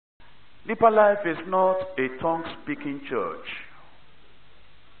Deeper Life is not a tongue-speaking church.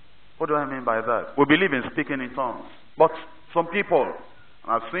 What do I mean by that? We believe in speaking in tongues. But some people,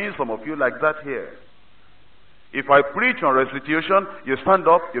 and I've seen some of you like that here. If I preach on restitution, you stand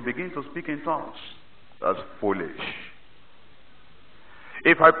up, you begin to speak in tongues. That's foolish.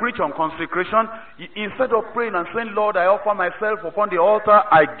 If I preach on consecration, instead of praying and saying, Lord, I offer myself upon the altar,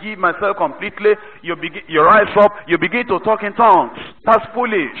 I give myself completely, you rise up, you begin to talk in tongues. That's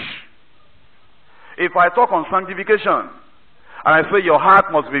foolish. If I talk on sanctification, and I say your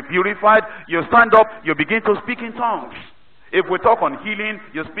heart must be purified, you stand up, you begin to speak in tongues. If we talk on healing,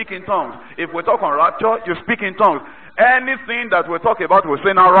 you speak in tongues. If we talk on rapture, you speak in tongues. Anything that we talk about, we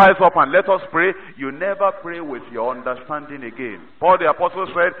say, now rise up and let us pray. You never pray with your understanding again. Paul the Apostle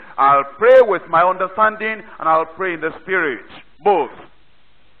said, I'll pray with my understanding and I'll pray in the Spirit. Both.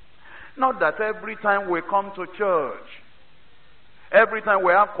 Not that every time we come to church, every time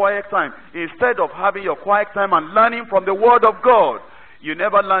we have quiet time, instead of having your quiet time and learning from the Word of God, you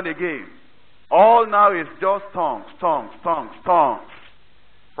never learn again. All now is just tongues, tongues, tongues, tongues.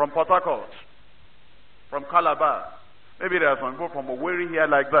 From Port Harcourt, from Calabar. Maybe there are some people from Owerri here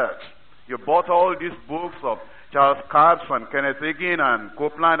like that. You bought all these books of Charles Capps and Kenneth Hagin and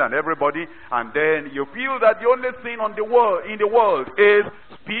Copeland and everybody, and then you feel that the only thing in the world is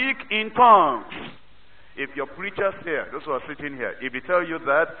speak in tongues. If your preachers here, those who are sitting here, if they tell you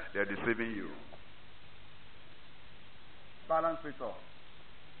that, they're deceiving you. Balance it off.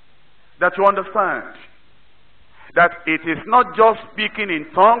 That you understand that it is not just speaking in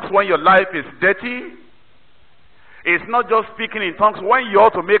tongues when your life is dirty. It's not just speaking in tongues when you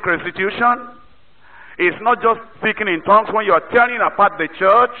ought to make restitution. It's not just speaking in tongues when you are tearing apart the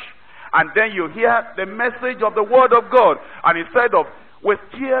church and then you hear the message of the Word of God, and instead of with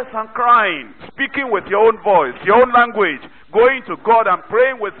tears and crying, speaking with your own voice, your own language, going to God and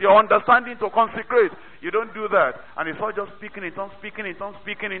praying with your understanding to consecrate, you don't do that. And it's not just speaking in tongues, speaking in tongues,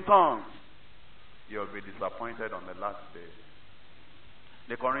 speaking in tongues. You'll be disappointed on the last day.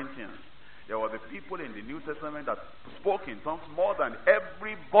 The Corinthians, there were the people in the New Testament that spoke in tongues more than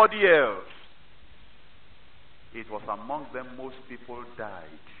everybody else. It was among them most people died.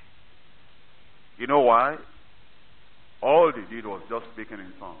 You know why? All they did was just speaking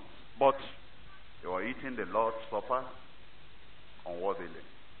in tongues. But they were eating the Lord's Supper unworthily.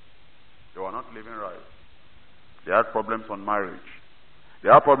 They were not living right. They had problems on marriage. They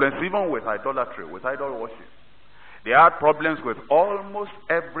had problems even with idolatry, with idol worship. They had problems with almost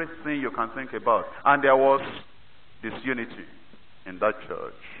everything you can think about. And there was disunity in that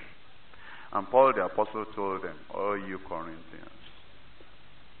church. And Paul the Apostle told them, "Oh, you Corinthians,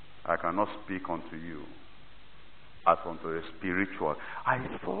 I cannot speak unto you as unto a spiritual. I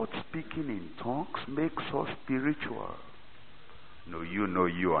thought speaking in tongues makes us spiritual. No,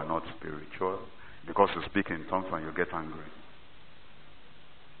 you are not spiritual, because you speak in tongues and you get angry.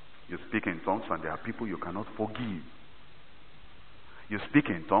 You speak in tongues and there are people you cannot forgive. You speak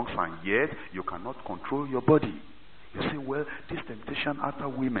in tongues and yet you cannot control your body. You say, well, this temptation after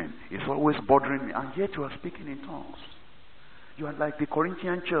women is always bothering me, and yet you are speaking in tongues. You are like the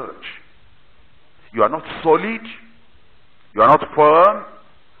Corinthian church. You are not solid. You are not firm.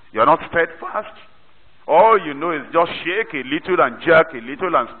 You are not steadfast. All you know is just shake a little and jerk a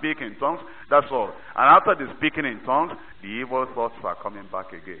little and speak in tongues. That's all. And after the speaking in tongues, the evil thoughts are coming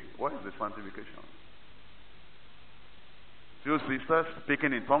back again. What is the sanctification? Two sisters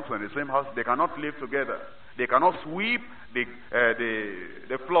speaking in tongues in the same house, they cannot live together. They cannot sweep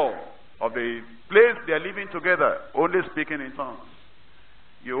the floor of the place they are living together, only speaking in tongues.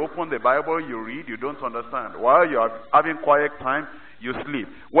 You open the Bible, you read, you don't understand. While you are having quiet time, you sleep.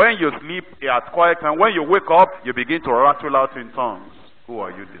 When you sleep at quiet time, when you wake up, you begin to rattle out in tongues. Who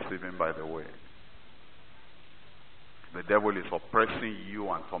are you deceiving, by the way? The devil is oppressing you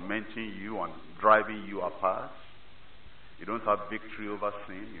and tormenting you and driving you apart. You don't have victory over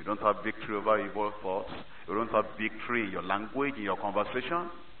sin. You don't have victory over evil thoughts. You don't have victory in your language, in your conversation.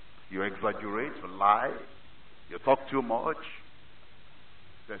 You exaggerate, you lie. You talk too much.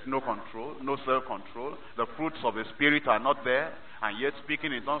 There's no control, no self-control. The fruits of the Spirit are not there. And yet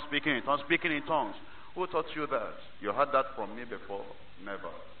speaking in tongues, speaking in tongues, speaking in tongues. Who taught you that? You heard that from me before? Never.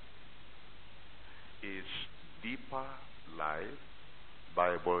 It's Deeper Life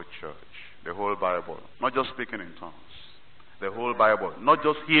Bible Church. The whole Bible. Not just speaking in tongues. The whole Bible. Not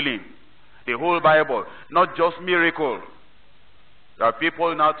just healing. The whole Bible. Not just miracle. There are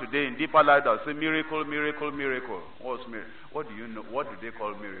people now today in Deeper Life that say miracle, miracle, miracle. What's miracle? What do you know? What do they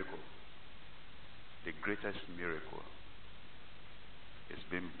call miracle? The greatest miracle is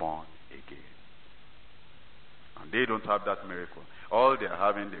being born again. And they don't have that miracle. All they are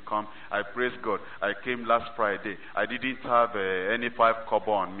having, they come. I praise God. I came last Friday. I didn't have any 5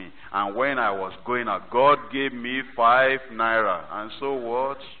 kobo on me. And when I was going out, God gave me 5 naira. And so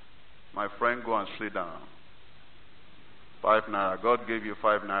what? My friend, go and sit down. 5 naira. God gave you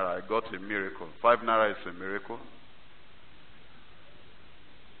 5 naira. I got a miracle. 5 naira is a miracle.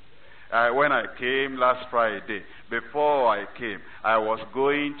 When I came last Friday, before I came, I was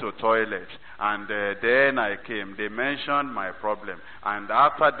going to toilet, and then I came. They mentioned my problem, and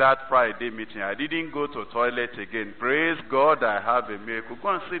after that Friday meeting, I didn't go to toilet again. Praise God, I have a miracle. Go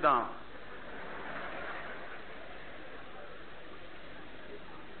and sit down.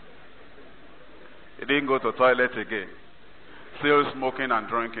 He didn't go to toilet again. Still smoking and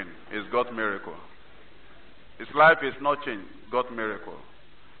drinking. He's got miracle. His life is not changed. Got miracle.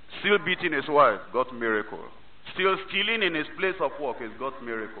 Still beating his wife, got miracle. Still stealing in his place of work, he's got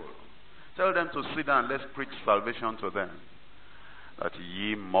miracle. Tell them to sit down, let's preach salvation to them. That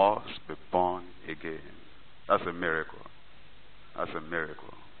ye must be born again. That's a miracle. That's a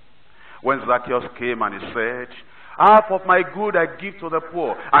miracle. When Zacchaeus came and he said, half of my good I give to the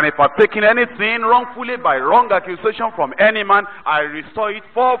poor, and if I've taken anything wrongfully by wrong accusation from any man, I restore it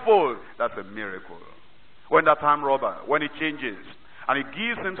fourfold. That's a miracle. When that armed robber, when he changes, and he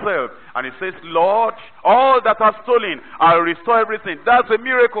gives himself, and he says, Lord, all that I've stolen, I'll restore everything. That's a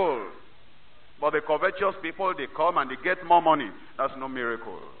miracle. But the covetous people, they come and they get more money. That's no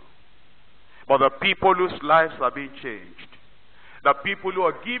miracle. But the people whose lives are being changed, the people who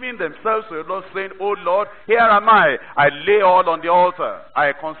are giving themselves to the Lord, saying, oh Lord, here am I lay all on the altar.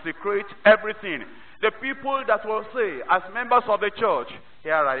 I consecrate everything. The people that will say, as members of the church,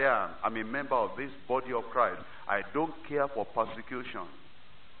 here I am. I'm a member of this body of Christ. I don't care for persecution.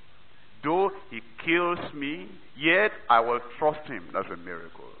 Though he kills me, yet I will trust him. That's a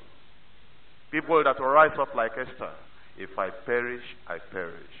miracle. People that will rise up like Esther. If I perish, I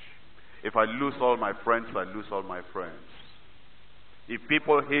perish. If I lose all my friends, I lose all my friends. If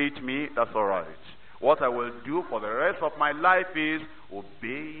people hate me, that's all right. What I will do for the rest of my life is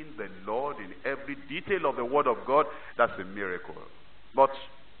obeying the Lord in every detail of the word of God. That's a miracle. But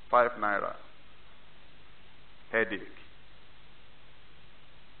 5 naira. Headache.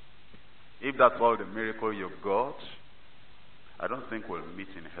 If that's all the miracle you've got, I don't think we'll meet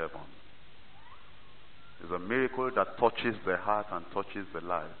in heaven. It's a miracle that touches the heart and touches the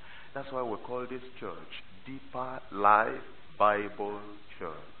life. That's why we call this church Deeper Life Bible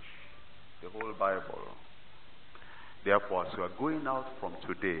Church. The whole Bible. Therefore, as you are going out from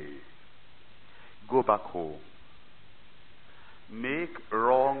today, go back home. Make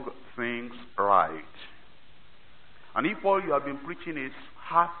wrong things right. And if all you have been preaching is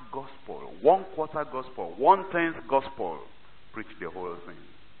half gospel, 1/4 gospel, 1/10 gospel, preach the whole thing.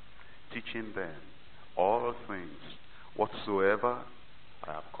 Teaching them all things whatsoever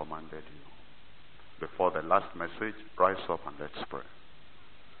I have commanded you. Before the last message, rise up and let's pray.